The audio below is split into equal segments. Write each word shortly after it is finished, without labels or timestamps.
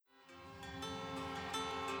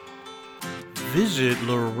Visit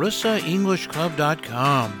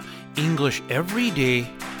LarissaEnglishClub.com. English every day,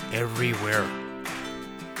 everywhere.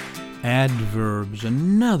 Adverbs,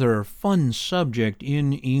 another fun subject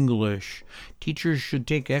in English. Teachers should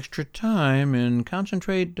take extra time and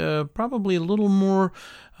concentrate probably a little more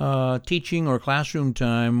teaching or classroom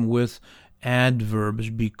time with adverbs,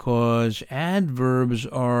 because adverbs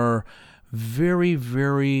are very,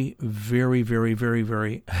 very, very, very, very,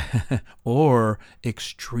 very, or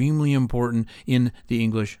extremely important in the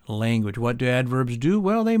English language. What do adverbs do?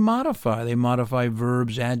 Well, they modify. They modify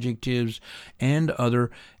verbs, adjectives, and other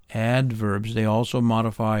adverbs. They also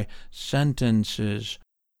modify sentences.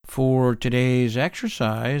 For today's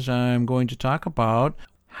exercise, I'm going to talk about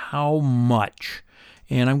how much.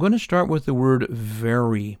 And I'm going to start with the word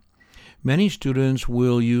very. Many students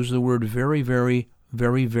will use the word very, very,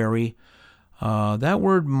 very, very. That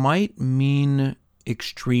word might mean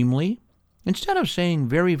extremely. Instead of saying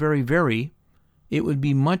very, very, very, it would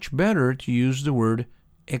be much better to use the word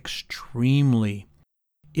extremely.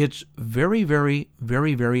 It's very, very,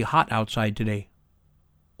 very, very hot outside today.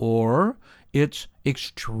 Or it's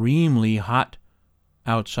extremely hot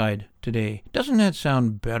outside today. Doesn't that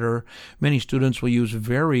sound better? Many students will use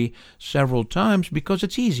very several times because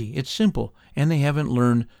it's easy, it's simple, and they haven't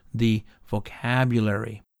learned the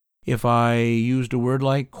vocabulary. If I used a word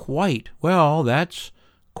like quite, well, that's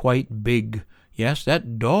quite big. Yes,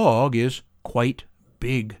 that dog is quite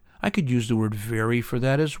big. I could use the word very for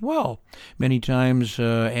that as well. Many times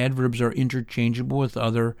adverbs are interchangeable with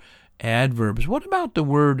other adverbs. What about the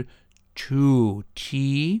word to?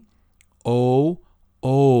 T-O-O.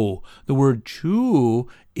 The word to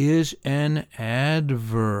is an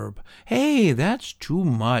adverb. Hey, that's too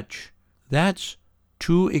much. That's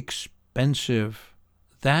too expensive.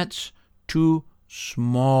 That's too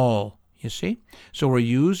small, you see? So we're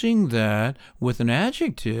using that with an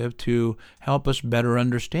adjective to help us better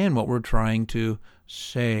understand what we're trying to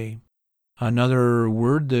say. Another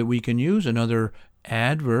word that we can use, another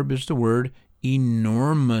adverb, is the word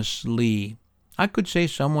enormously. I could say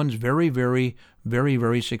someone's very, very, very,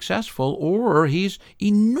 very successful, or he's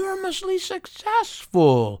enormously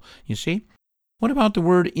successful, you see? What about the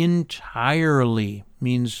word entirely?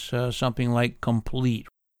 Means something like complete.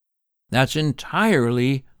 That's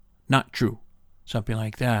entirely not true. Something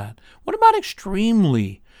like that. What about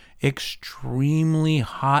extremely? Extremely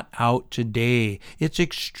hot out today. It's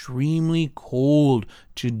extremely cold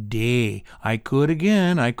today. I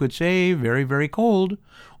could say very, very cold,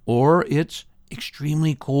 or it's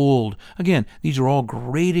extremely cold. Again, these are all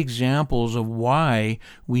great examples of why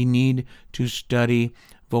we need to study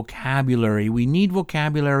vocabulary. We need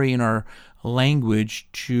vocabulary in our language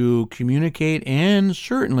to communicate and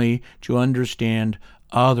certainly to understand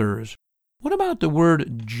others. What about the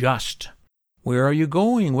word just? Where are you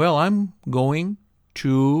going? Well, I'm going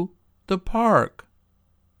to the park.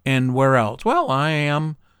 And where else? Well, I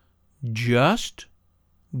am just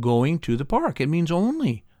going to the park. It means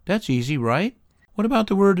only. That's easy, right? What about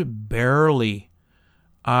the word barely?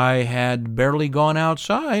 I had barely gone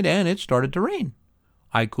outside and it started to rain.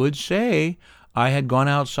 I could say I had gone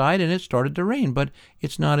outside and it started to rain, but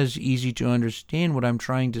it's not as easy to understand what I'm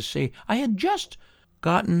trying to say. I had just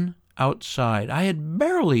gotten outside. I had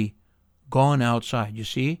barely gone outside. You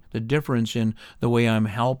see the difference in the way I'm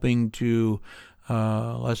helping to,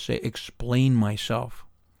 let's say, explain myself.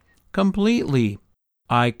 Completely.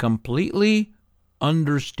 I completely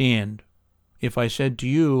understand. If I said to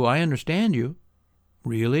you, I understand you.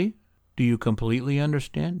 Really? Do you completely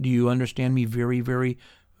understand? Do you understand me very, very,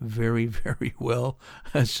 very, very well?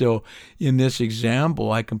 So in this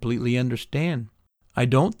example, I completely understand. I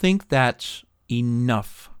don't think that's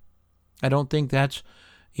enough. I don't think that's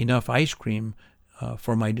enough ice cream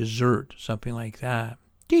for my dessert, something like that.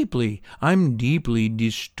 Deeply. I'm deeply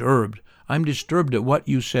disturbed. I'm disturbed at what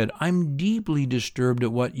you said. I'm deeply disturbed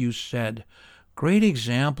at what you said. Great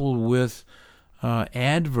example with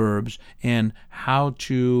adverbs and how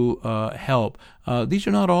to help. These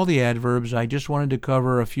are not all the adverbs. I just wanted to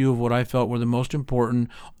cover a few of what I felt were the most important,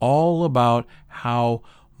 all about how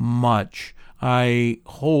much. I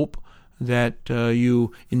hope that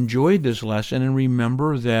you enjoyed this lesson, and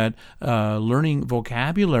remember that learning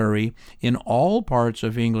vocabulary in all parts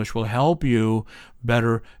of English will help you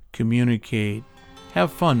better communicate.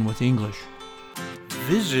 Have fun with English.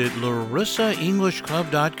 Visit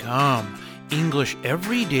LarissaEnglishClub.com. English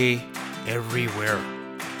every day, everywhere.